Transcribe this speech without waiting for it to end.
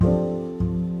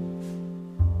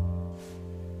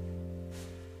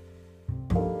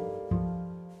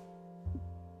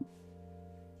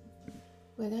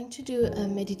We're going to do a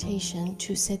meditation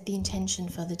to set the intention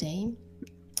for the day.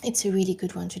 It's a really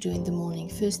good one to do in the morning,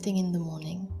 first thing in the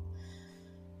morning.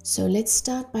 So let's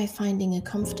start by finding a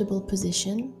comfortable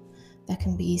position. That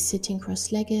can be sitting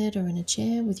cross-legged or in a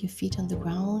chair with your feet on the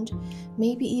ground,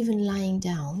 maybe even lying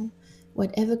down,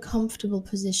 whatever comfortable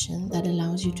position that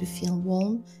allows you to feel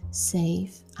warm,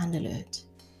 safe, and alert.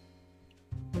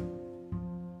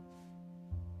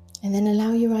 And then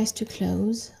allow your eyes to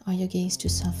close or your gaze to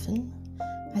soften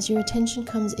as your attention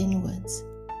comes inwards.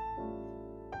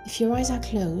 If your eyes are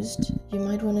closed, you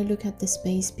might want to look at the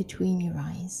space between your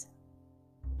eyes.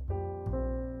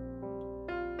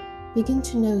 Begin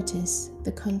to notice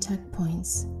the contact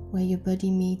points where your body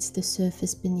meets the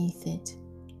surface beneath it.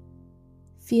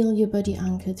 Feel your body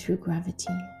anchored through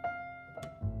gravity.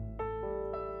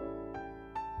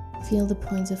 Feel the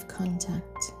points of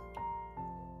contact.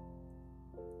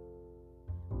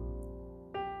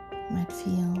 You might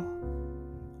feel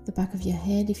the back of your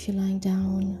head if you're lying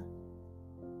down,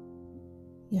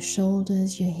 your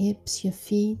shoulders, your hips, your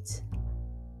feet.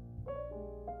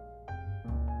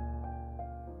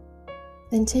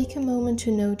 Then take a moment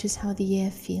to notice how the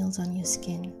air feels on your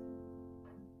skin.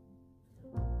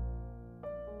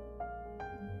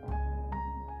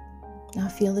 Now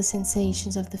feel the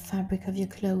sensations of the fabric of your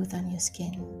clothes on your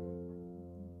skin.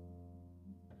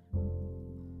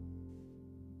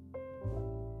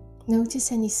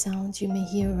 Notice any sounds you may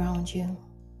hear around you,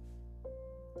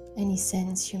 any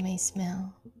scents you may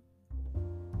smell.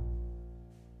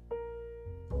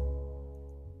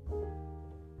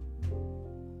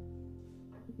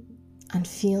 And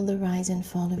feel the rise and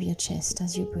fall of your chest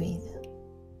as you breathe.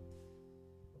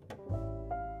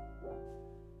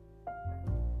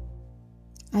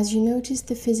 As you notice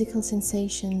the physical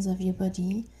sensations of your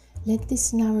body, let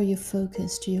this narrow your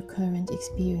focus to your current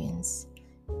experience.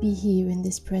 Be here in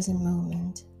this present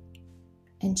moment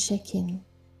and check in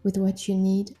with what you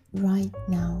need right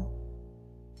now.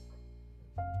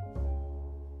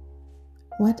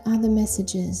 What are the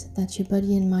messages that your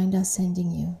body and mind are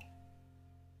sending you?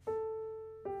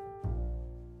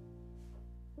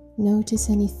 Notice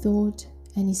any thought,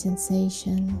 any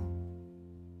sensation.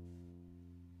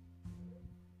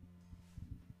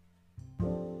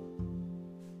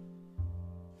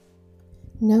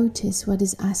 Notice what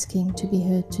is asking to be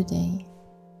heard today.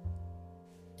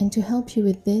 And to help you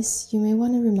with this, you may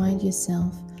want to remind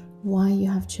yourself why you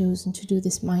have chosen to do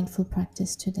this mindful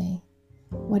practice today.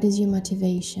 What is your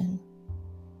motivation?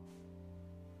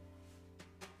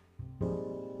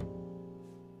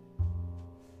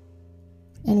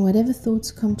 And whatever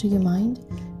thoughts come to your mind,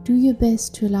 do your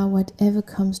best to allow whatever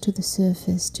comes to the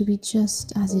surface to be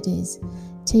just as it is.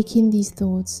 Take in these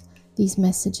thoughts, these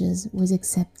messages with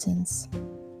acceptance.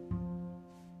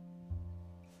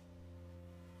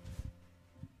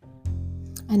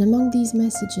 And among these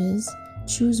messages,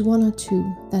 choose one or two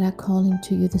that are calling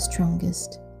to you the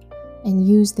strongest and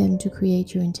use them to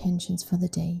create your intentions for the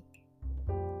day.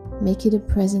 Make it a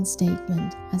present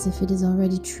statement as if it is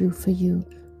already true for you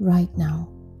right now.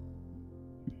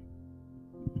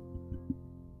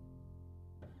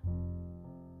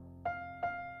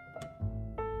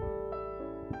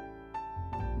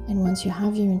 And once you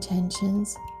have your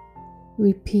intentions,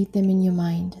 repeat them in your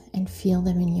mind and feel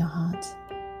them in your heart.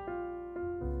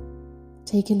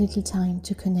 Take a little time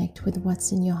to connect with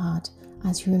what's in your heart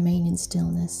as you remain in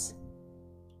stillness.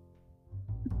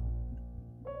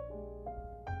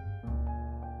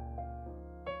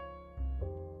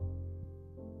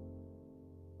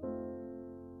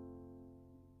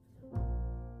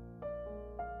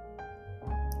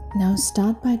 Now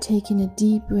start by taking a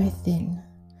deep breath in,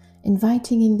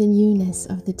 inviting in the newness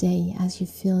of the day as you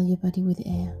fill your body with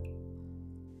air.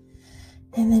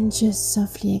 And then just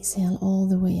softly exhale all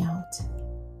the way out.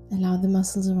 Allow the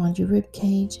muscles around your rib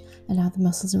cage, allow the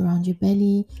muscles around your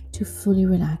belly to fully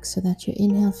relax so that your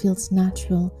inhale feels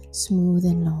natural, smooth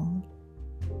and long.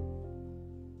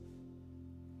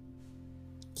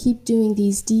 Keep doing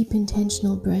these deep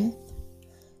intentional breaths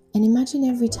and imagine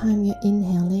every time you're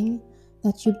inhaling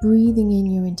that you're breathing in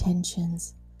your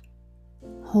intentions.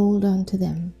 Hold on to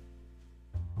them.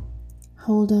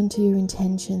 Hold on to your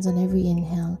intentions on every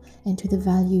inhale and to the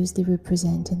values they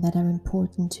represent and that are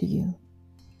important to you.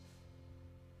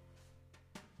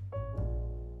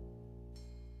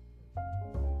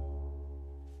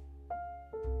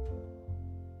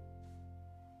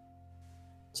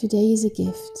 Today is a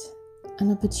gift,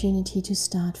 an opportunity to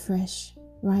start fresh,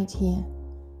 right here,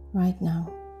 right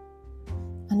now.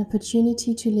 An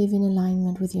opportunity to live in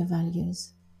alignment with your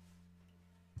values.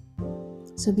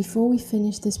 So before we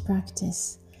finish this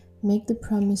practice, make the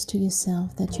promise to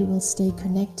yourself that you will stay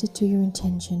connected to your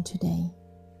intention today.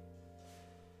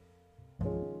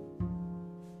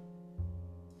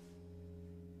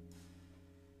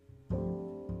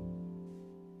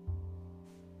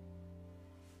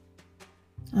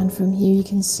 And from here you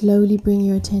can slowly bring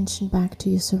your attention back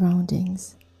to your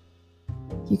surroundings.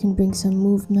 You can bring some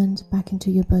movement back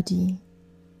into your body.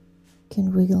 You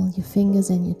can wiggle your fingers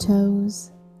and your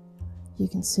toes. You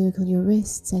can circle your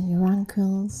wrists and your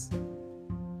ankles.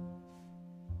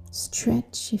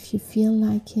 Stretch if you feel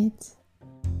like it.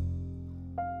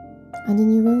 And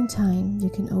in your own time, you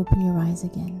can open your eyes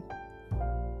again.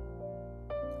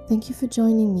 Thank you for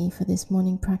joining me for this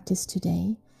morning practice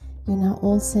today. You're now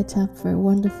all set up for a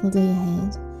wonderful day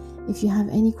ahead. If you have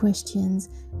any questions,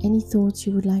 any thoughts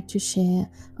you would like to share,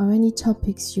 or any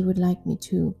topics you would like me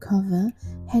to cover,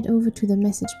 head over to the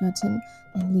message button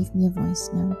and leave me a voice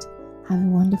note. Have a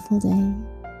wonderful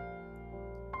day.